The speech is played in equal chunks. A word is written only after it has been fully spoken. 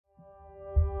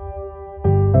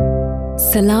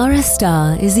Solara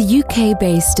Starr is a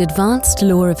UK-based advanced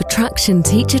law of attraction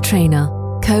teacher trainer,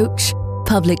 coach,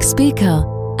 public speaker,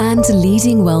 and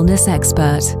leading wellness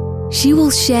expert. She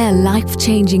will share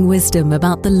life-changing wisdom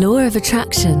about the law of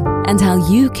attraction and how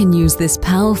you can use this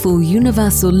powerful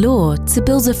universal law to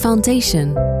build a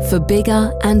foundation for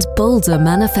bigger and bolder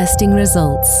manifesting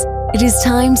results. It is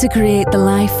time to create the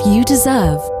life you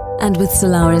deserve, and with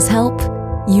Solara's help,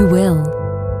 you will.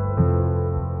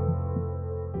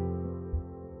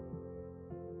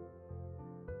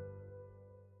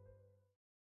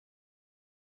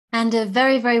 And a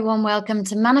very, very warm welcome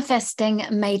to Manifesting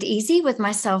Made Easy with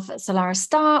myself, Solara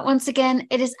Starr. Once again,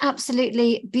 it is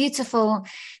absolutely beautiful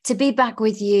to be back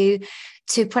with you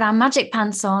to put our magic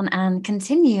pants on and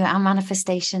continue our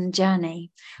manifestation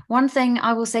journey. One thing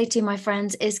I will say to you, my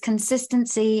friends, is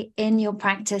consistency in your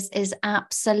practice is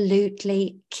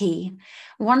absolutely key.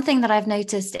 One thing that I've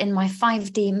noticed in my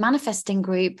 5D manifesting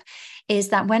group is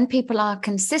that when people are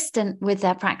consistent with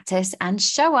their practice and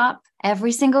show up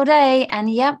every single day, and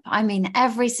yep, I mean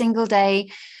every single day,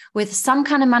 with some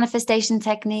kind of manifestation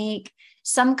technique,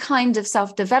 some kind of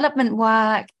self-development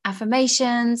work,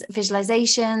 affirmations,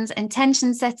 visualizations,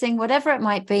 intention setting, whatever it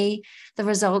might be, the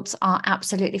results are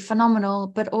absolutely phenomenal,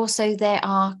 but also there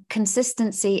are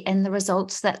consistency in the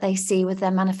results that they see with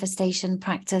their manifestation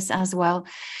practice as well.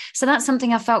 So that's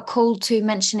something I felt called to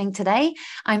mentioning today.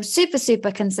 I'm super,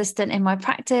 super consistent in my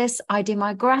practice. I do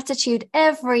my gratitude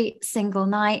every single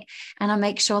night, and I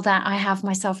make sure that I have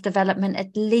my self-development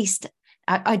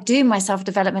I do my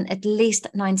self-development at least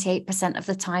 98% of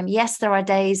the time. Yes, there are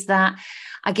days that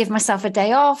I give myself a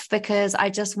day off because I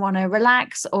just want to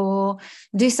relax or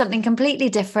do something completely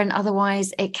different.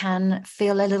 Otherwise, it can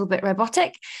feel a little bit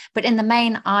robotic. But in the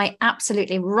main, I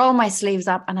absolutely roll my sleeves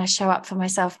up and I show up for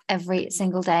myself every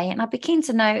single day. And I'd be keen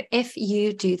to know if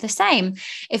you do the same.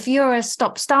 If you're a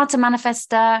stop-starter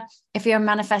manifester, if you're a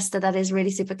manifester that is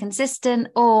really super consistent,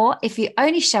 or if you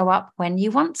only show up when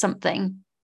you want something.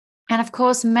 And of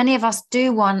course, many of us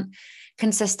do want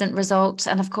consistent results.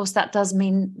 And of course, that does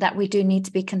mean that we do need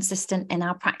to be consistent in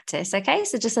our practice. Okay,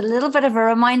 so just a little bit of a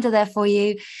reminder there for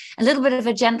you, a little bit of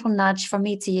a gentle nudge from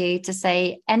me to you to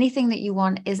say anything that you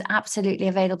want is absolutely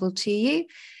available to you.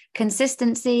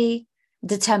 Consistency,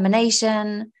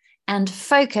 determination, and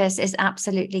focus is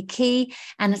absolutely key.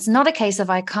 And it's not a case of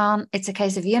I can't, it's a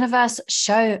case of universe,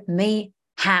 show me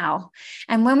how.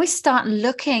 And when we start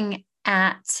looking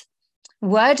at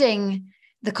wording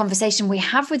the conversation we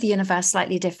have with the universe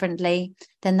slightly differently,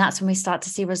 then that's when we start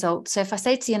to see results. So if I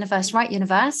say to the universe, right,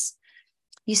 universe,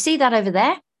 you see that over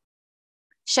there?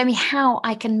 Show me how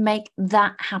I can make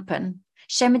that happen.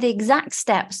 Show me the exact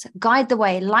steps, guide the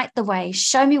way, light the way,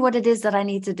 show me what it is that I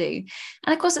need to do.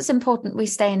 And of course, it's important we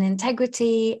stay in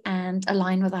integrity and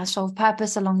align with our soul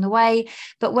purpose along the way.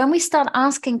 But when we start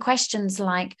asking questions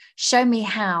like, show me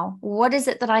how, what is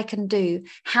it that I can do?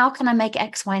 How can I make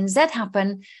X, Y, and Z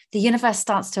happen? The universe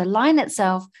starts to align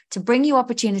itself to bring you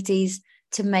opportunities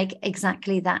to make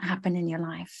exactly that happen in your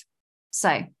life.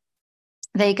 So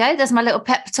there you go. There's my little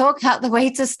pep talk out the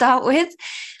way to start with.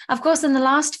 Of course, in the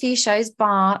last few shows,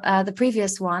 bar the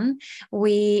previous one,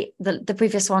 the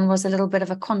previous one was a little bit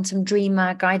of a quantum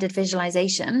dreamer guided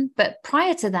visualization. But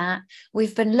prior to that,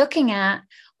 we've been looking at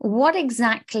what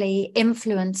exactly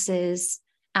influences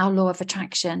our law of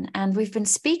attraction. And we've been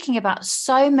speaking about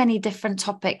so many different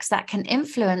topics that can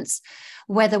influence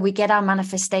whether we get our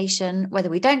manifestation, whether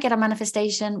we don't get our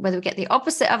manifestation, whether we get the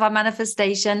opposite of our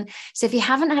manifestation. So if you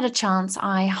haven't had a chance,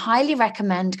 I highly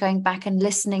recommend going back and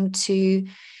listening to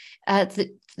the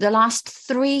last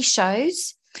 3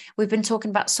 shows. We've been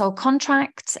talking about soul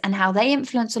contracts and how they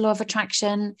influence the law of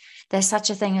attraction. There's such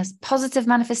a thing as positive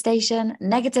manifestation,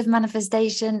 negative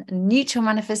manifestation, neutral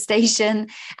manifestation,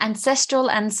 ancestral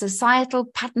and societal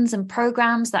patterns and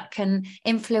programs that can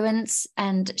influence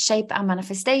and shape our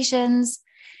manifestations,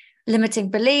 limiting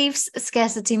beliefs,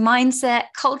 scarcity mindset,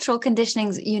 cultural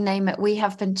conditionings, you name it. We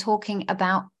have been talking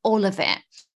about all of it.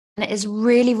 And it is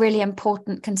really, really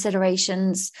important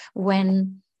considerations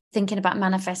when thinking about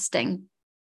manifesting.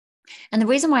 And the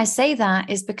reason why I say that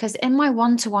is because in my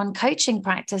one-to-one coaching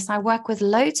practice, I work with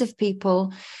loads of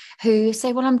people who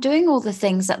say, well, I'm doing all the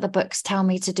things that the books tell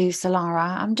me to do,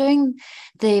 Solara. I'm doing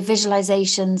the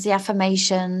visualizations, the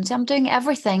affirmations, I'm doing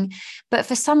everything. But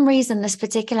for some reason, this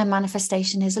particular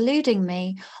manifestation is eluding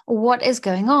me. What is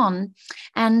going on?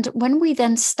 And when we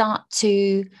then start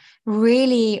to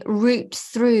really root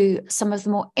through some of the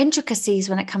more intricacies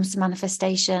when it comes to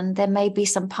manifestation, there may be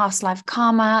some past life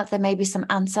karma, there may be some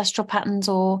ancestral patterns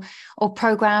or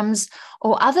programs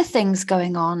or other things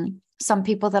going on. Some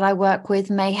people that I work with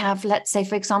may have, let's say,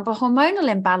 for example, hormonal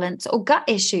imbalance or gut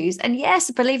issues. And yes,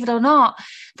 believe it or not,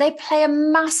 they play a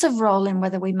massive role in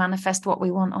whether we manifest what we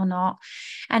want or not.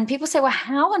 And people say, well,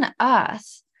 how on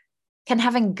earth can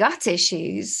having gut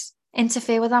issues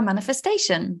interfere with our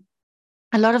manifestation?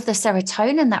 A lot of the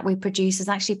serotonin that we produce is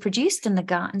actually produced in the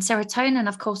gut. And serotonin,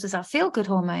 of course, is our feel-good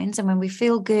hormones. And when we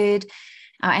feel good,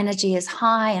 our energy is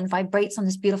high and vibrates on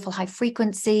this beautiful high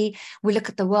frequency. We look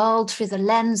at the world through the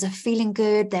lens of feeling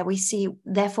good.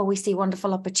 Therefore, we see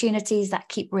wonderful opportunities that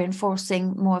keep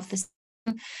reinforcing more of the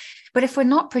same. But if we're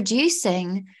not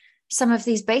producing some of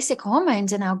these basic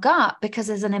hormones in our gut because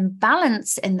there's an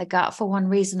imbalance in the gut for one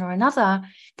reason or another,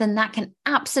 then that can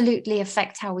absolutely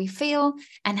affect how we feel,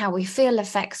 and how we feel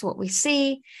affects what we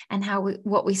see, and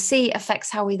what we see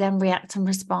affects how we then react and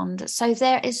respond. So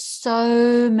there is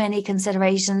so many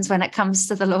considerations when it comes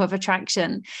to the law of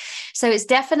attraction. So it's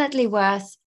definitely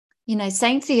worth,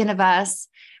 saying to the universe,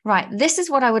 right, this is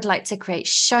what I would like to create.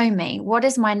 Show me, what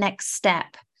is my next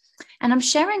step? And I'm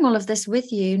sharing all of this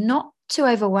with you, not to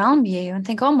overwhelm you and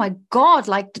think, oh my God,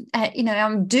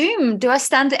 I'm doomed. Do I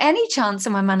stand any chance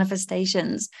in my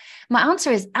manifestations? My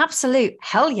answer is absolute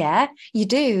hell yeah, you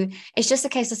do. It's just a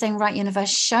case of saying, right, universe,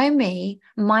 show me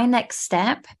my next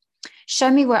step. Show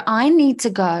me where I need to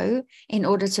go in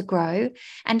order to grow,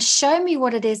 and show me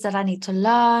what it is that I need to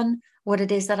learn, what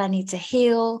it is that I need to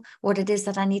heal, what it is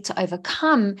that I need to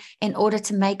overcome in order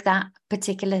to make that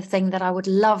particular thing that I would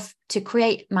love to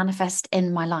create manifest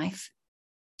in my life.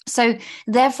 So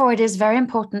therefore, it is very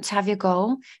important to have your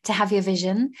goal, to have your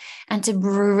vision, and to be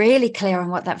really clear on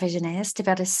what that vision is, to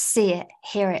be able to see it,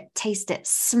 hear it, taste it,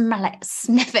 smell it,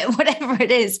 sniff it, whatever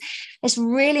it is. It's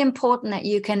really important that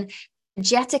you can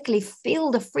energetically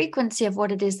feel the frequency of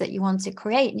what it is that you want to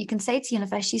create. And you can say to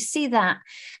universe, you see that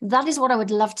is what I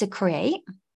would love to create.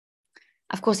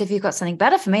 Of course, if you've got something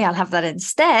better for me, I'll have that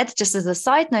instead, just as a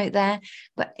side note there.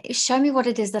 But show me what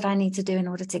it is that I need to do in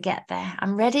order to get there.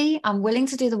 I'm ready. I'm willing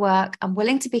to do the work. I'm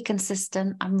willing to be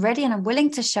consistent. I'm ready and I'm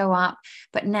willing to show up.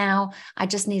 But now I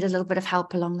just need a little bit of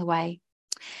help along the way.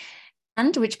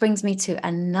 And which brings me to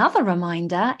another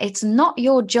reminder. It's not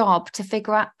your job to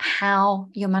figure out how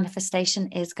your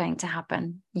manifestation is going to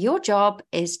happen. Your job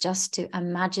is just to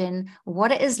imagine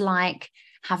what it is like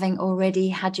having already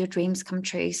had your dreams come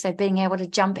true. So being able to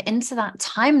jump into that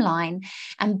timeline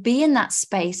and be in that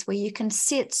space where you can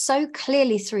see it so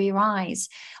clearly through your eyes,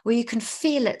 where you can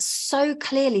feel it so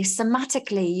clearly,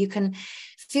 somatically, you can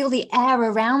feel the air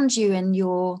around you in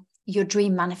your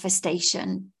dream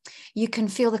manifestation. You can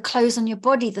feel the clothes on your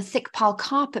body, the thick pile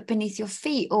carpet beneath your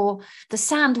feet, or the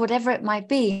sand, whatever it might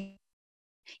be.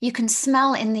 You can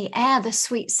smell in the air the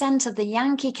sweet scent of the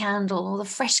Yankee candle, or the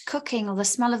fresh cooking, or the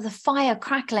smell of the fire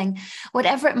crackling,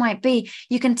 whatever it might be.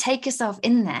 You can take yourself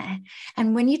in there.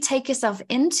 And when you take yourself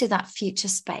into that future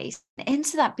space,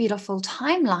 into that beautiful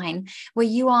timeline where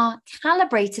you are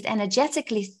calibrated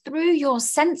energetically through your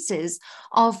senses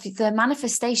of the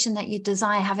manifestation that you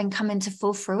desire having come into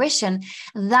full fruition,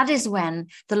 that is when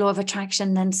the law of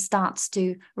attraction then starts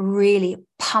to really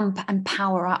pump and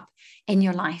power up in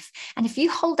your life. And if you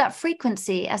hold that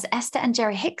frequency, as Esther and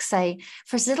Jerry Hicks say,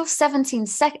 for as little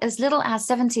as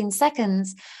 17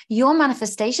 seconds, your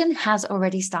manifestation has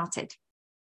already started.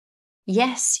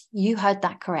 Yes, you heard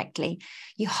that correctly.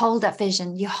 You hold that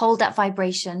vision, you hold that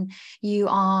vibration, you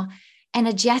are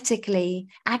energetically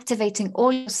activating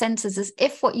all your senses as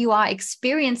if what you are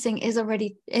experiencing is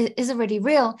already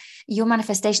real. Your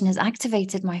manifestation is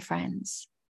activated, my friends.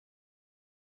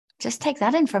 Just take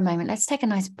that in for a moment. Let's take a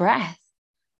nice breath.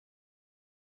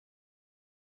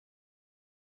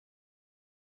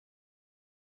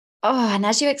 Oh, and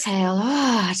as you exhale,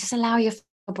 just allow your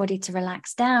body to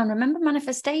relax down. Remember,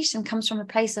 manifestation comes from a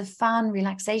place of fun,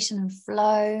 relaxation, and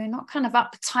flow, not kind of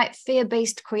uptight,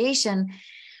 fear-based creation,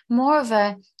 more of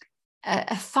a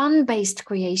fun-based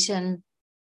creation,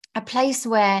 a place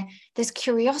where there's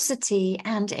curiosity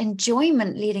and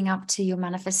enjoyment leading up to your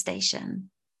manifestation.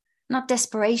 Not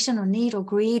desperation or need or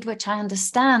greed, which I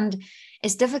understand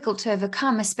is difficult to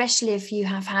overcome, especially if you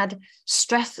have had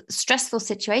stressful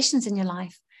situations in your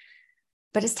life.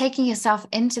 But it's taking yourself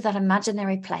into that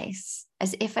imaginary place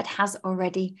as if it has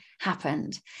already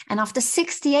happened. And after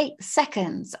 68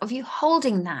 seconds of you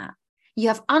holding that, you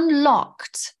have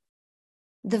unlocked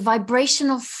the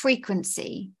vibrational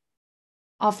frequency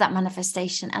of that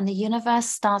manifestation, and the universe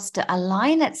starts to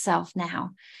align itself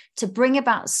now to bring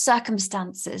about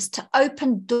circumstances, to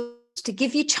open doors, to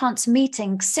give you chance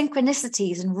meetings,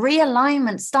 synchronicities, and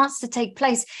realignment starts to take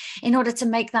place in order to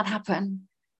make that happen.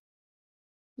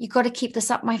 You've got to keep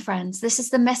this up, my friends. This is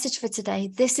the message for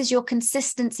today. This is your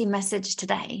consistency message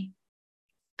today.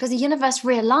 because the universe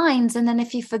realigns. And then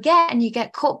if you forget and you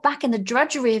get caught back in the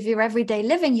drudgery of your everyday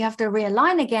living, you have to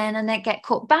realign again, and then get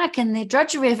caught back in the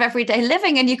drudgery of everyday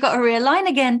living, and you've got to realign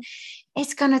again.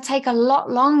 It's going to take a lot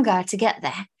longer to get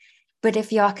there. But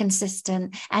if you are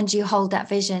consistent and you hold that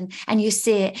vision and you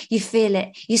see it, you feel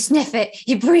it, you sniff it,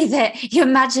 you breathe it, you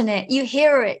imagine it, you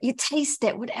hear it, you taste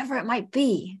it, whatever it might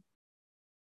be,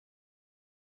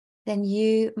 then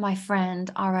you, my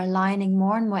friend, are aligning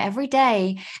more and more every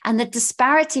day. And the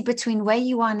disparity between where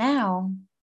you are now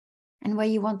and where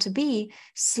you want to be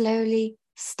slowly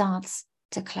starts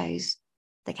to close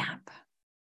the gap.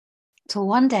 Till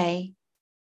one day,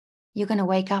 you're going to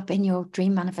wake up in your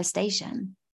dream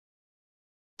manifestation.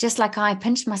 Just like I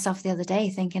pinched myself the other day,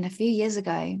 thinking a few years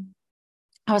ago,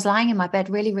 I was lying in my bed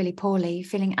really, really poorly,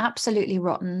 feeling absolutely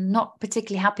rotten, not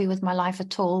particularly happy with my life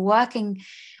at all, working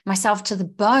myself to the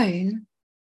bone,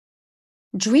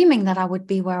 dreaming that I would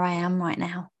be where I am right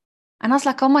now. And I was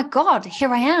like, oh my God,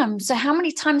 here I am. So how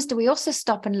many times do we also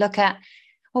stop and look at,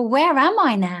 well, where am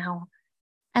I now?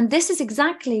 And this is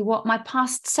exactly what my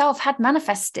past self had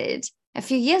manifested a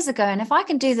few years ago. And if I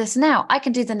can do this now, I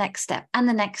can do the next step and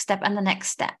the next step and the next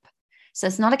step. So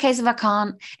it's not a case of I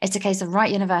can't, it's a case of,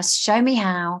 right, universe, show me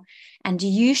how, and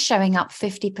you showing up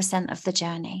 50% of the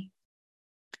journey.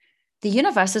 The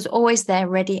universe is always there,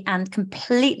 ready and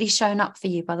completely shown up for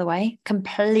you, by the way,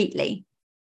 completely.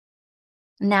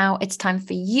 Now it's time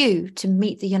for you to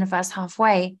meet the universe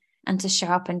halfway and to show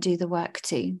up and do the work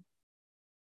too.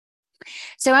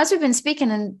 So as we've been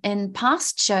speaking in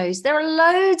past shows, there are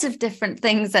loads of different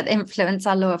things that influence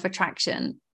our law of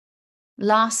attraction.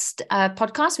 Last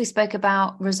podcast, we spoke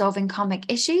about resolving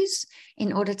karmic issues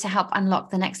in order to help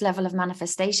unlock the next level of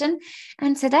manifestation.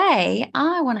 And today,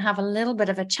 I want to have a little bit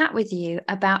of a chat with you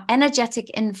about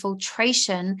energetic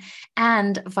infiltration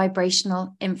and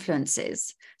vibrational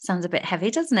influences. Sounds a bit heavy,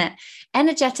 doesn't it?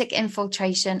 Energetic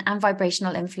infiltration and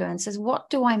vibrational influences. What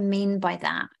do I mean by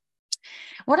that?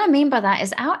 What I mean by that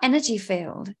is our energy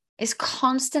field is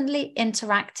constantly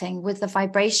interacting with the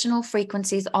vibrational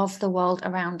frequencies of the world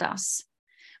around us.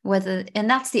 And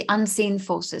that's the unseen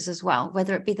forces as well,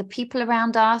 whether it be the people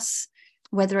around us,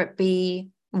 whether it be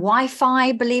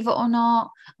Wi-Fi, believe it or not,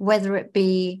 whether it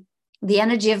be the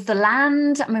energy of the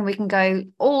land. I mean, we can go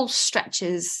all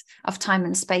stretches of time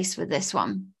and space with this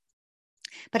one.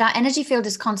 But our energy field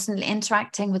is constantly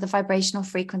interacting with the vibrational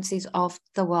frequencies of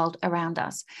the world around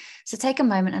us. So take a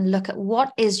moment and look at,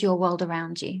 what is your world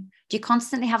around you? Do you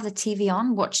constantly have the TV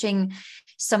on, watching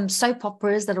some soap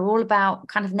operas that are all about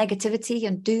kind of negativity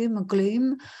and doom and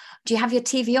gloom? Do you have your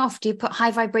TV off? Do you put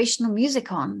high vibrational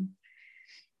music on?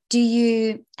 Do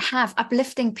you have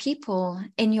uplifting people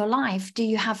in your life? Do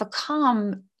you have a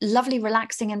calm, lovely,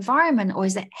 relaxing environment? Or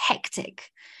is it hectic?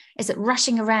 Is it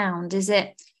rushing around? Is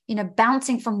it,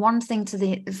 bouncing from one thing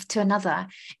to another?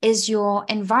 Is your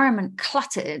environment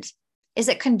cluttered? Is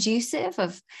it conducive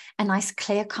of a nice,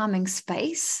 clear, calming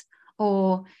space?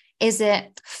 Or is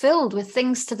it filled with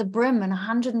things to the brim and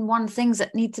 101 things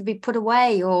that need to be put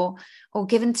away or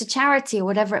given to charity or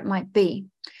whatever it might be?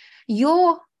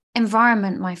 Your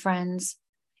environment, my friends,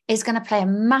 is going to play a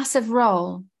massive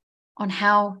role on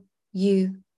how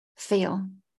you feel.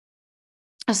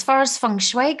 As far as feng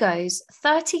shui goes,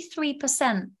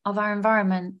 33% of our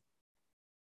environment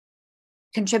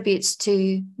contributes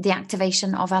to the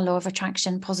activation of our law of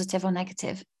attraction, positive or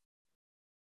negative.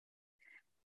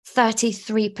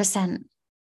 33%.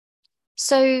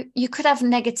 So you could have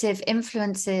negative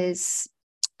influences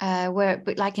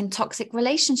like in toxic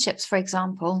relationships, for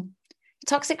example.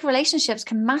 Toxic relationships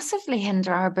can massively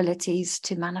hinder our abilities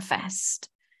to manifest.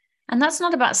 And that's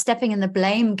not about stepping in the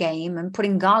blame game and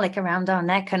putting garlic around our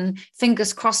neck and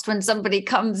fingers crossed when somebody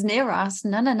comes near us.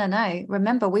 No.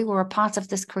 Remember, we were a part of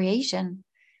this creation.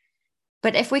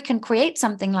 But if we can create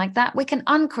something like that, we can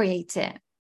uncreate it.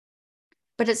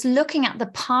 But it's looking at the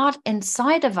part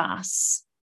inside of us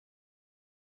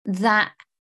that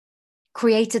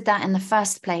created that in the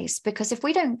first place. Because if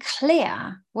we don't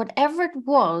clear whatever it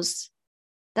was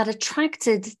that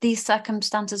attracted these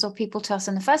circumstances or people to us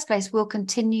in the first place, we'll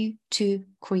continue to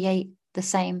create the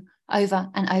same over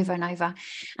and over and over.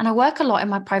 And I work a lot in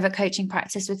my private coaching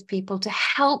practice with people to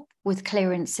help with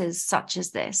clearances such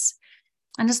as this.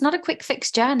 And it's not a quick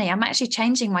fix journey. I'm actually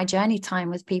changing my journey time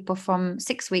with people from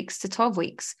 6 weeks to 12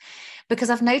 weeks because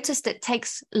I've noticed it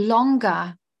takes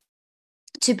longer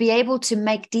to be able to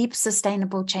make deep,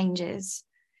 sustainable changes.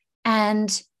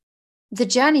 And the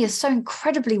journey is so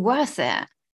incredibly worth it.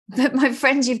 But my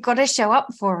friends, you've got to show up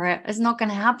for it. It's not going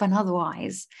to happen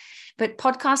otherwise. But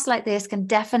podcasts like this can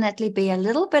definitely be a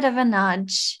little bit of a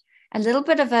nudge a little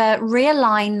bit of a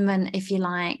realignment, if you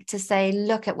like, to say,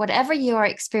 look at whatever you are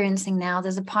experiencing now,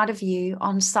 there's a part of you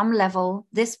on some level,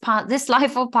 this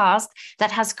life or past,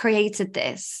 that has created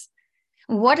this.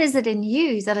 What is it in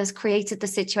you that has created the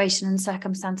situation and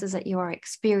circumstances that you are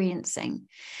experiencing?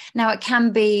 Now, it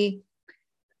can be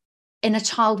in a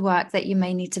child work that you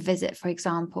may need to visit, for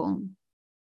example.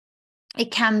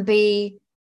 It can be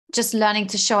just learning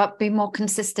to show up, be more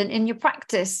consistent in your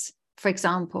practice, for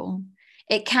example.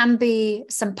 It can be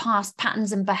some past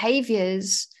patterns and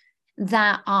behaviors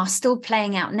that are still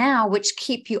playing out now, which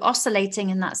keep you oscillating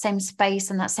in that same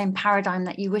space and that same paradigm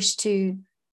that you wish to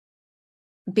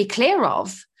be clear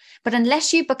of. But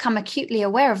unless you become acutely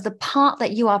aware of the part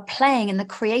that you are playing in the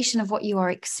creation of what you are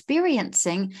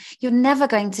experiencing, you're never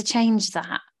going to change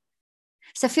that.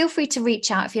 So feel free to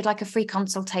reach out if you'd like a free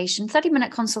consultation,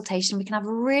 30-minute consultation. We can have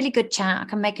a really good chat. I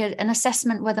can make an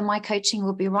assessment whether my coaching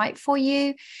will be right for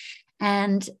you,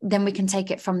 and then we can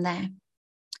take it from there.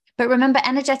 But remember,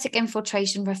 energetic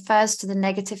infiltration refers to the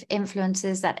negative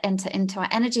influences that enter into our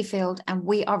energy field, and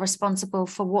we are responsible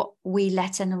for what we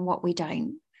let in and what we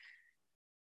don't.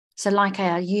 So like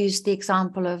I used the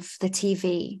example of the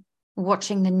TV,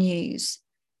 watching the news,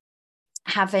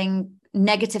 having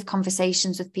negative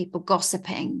conversations with people,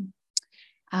 gossiping,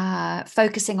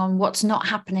 focusing on what's not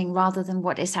happening rather than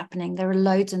what is happening. There are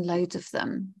loads and loads of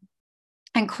them.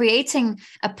 And creating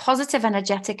a positive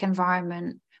energetic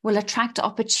environment will attract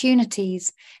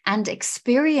opportunities and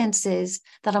experiences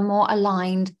that are more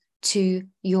aligned to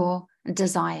your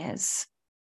desires.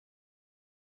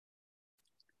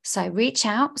 So reach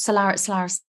out,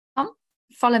 solara@solarastar.com.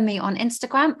 Follow me on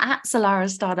Instagram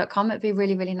 @solarastar.com. It'd be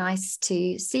really, really nice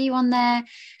to see you on there.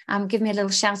 Give me a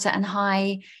little shout out and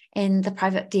hi in the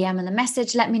private DM and the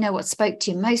message. Let me know what spoke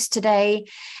to you most today.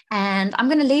 And I'm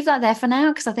going to leave that there for now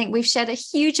because I think we've shared a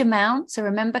huge amount. So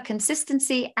remember,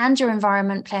 consistency and your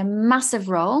environment play a massive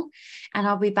role. And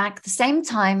I'll be back the same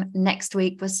time next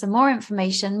week with some more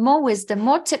information, more wisdom,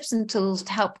 more tips and tools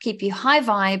to help keep you high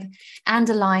vibe and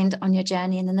aligned on your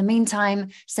journey. And in the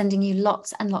meantime, sending you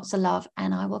lots and lots of love.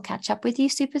 And I will catch up with you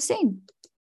super soon.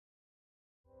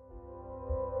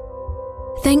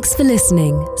 Thanks for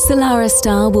listening. Solara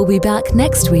Star will be back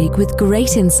next week with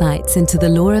great insights into the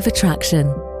law of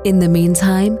attraction. In the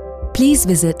meantime, please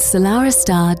visit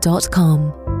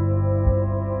solarastar.com.